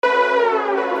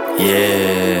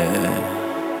Yeah.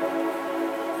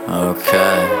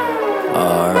 Okay.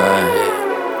 Alright.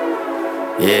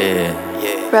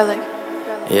 Yeah. Relic.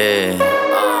 Yeah.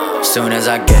 Soon as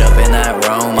I get up in that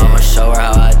room, I'ma show her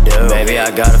how I do. Baby,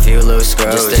 I got a few loose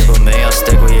screws. Just stick with me, I'll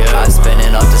stick with you. I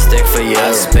spinning up the stick for you.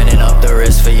 I spinning up the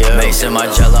wrist for you. Mixing my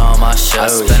jello on my shoes. I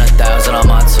spent 1,000 on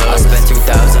my toes. I spent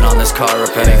 2,000 on this car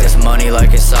repair. Make this money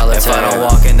like it's solitaire. If I don't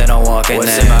walk in, then I'm walking.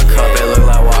 What's in my cup? It look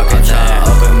like walking down.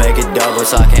 Up and make it double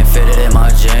so I can't fit it in my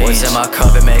jeans. What's in my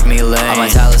cup? It make me lean. I'm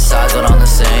italicized when on the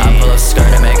scene. I pull up skirt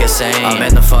and make it sing. I'm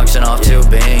in the function off 2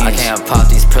 beans. I can't pop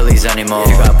these pillies anymore.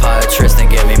 If you got Piotrist, then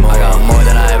give me more. I got more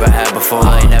than I ever had before.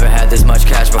 I ain't never had this much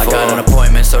cash before. I got an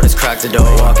appointment, so just crack the door.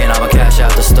 Walk in, I'ma cash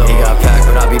out the store. He got packed,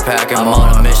 but I be packing more.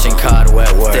 I'm on a mission, cod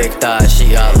Wetwork. Thick thighs,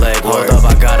 she got leg work. Hold up,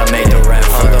 I gotta make the rent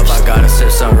first. Hold up, I gotta sip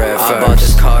some red first. I bought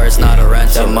this car, it's not a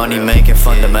rental. The money making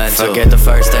fundamental. Forget the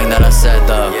first thing that I said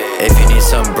though. If you need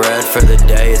some bread for the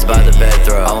day, it's by the bed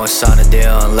throw. I won't sign a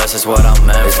deal unless it's what I'm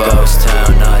meant for. It's ghost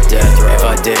town, not death row. If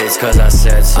I did it's cause I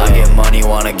said so. I get money,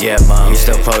 wanna get mine. You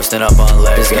still posting up on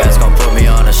legs. This guy's gon' put me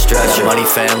on a stretcher. Money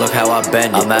fan, look how I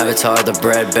bend it. I'm Avatar, the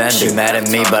bread bender. She mad at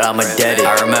me, but I'ma dead it.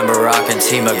 I remember rocking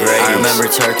Team McGrady. I remember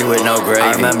turkey with no gravy.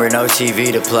 I remember no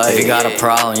TV to play. If you got a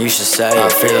problem, you should say it. I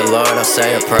fear the Lord, I'll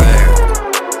say a prayer.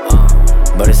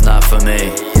 But it's not for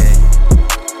me.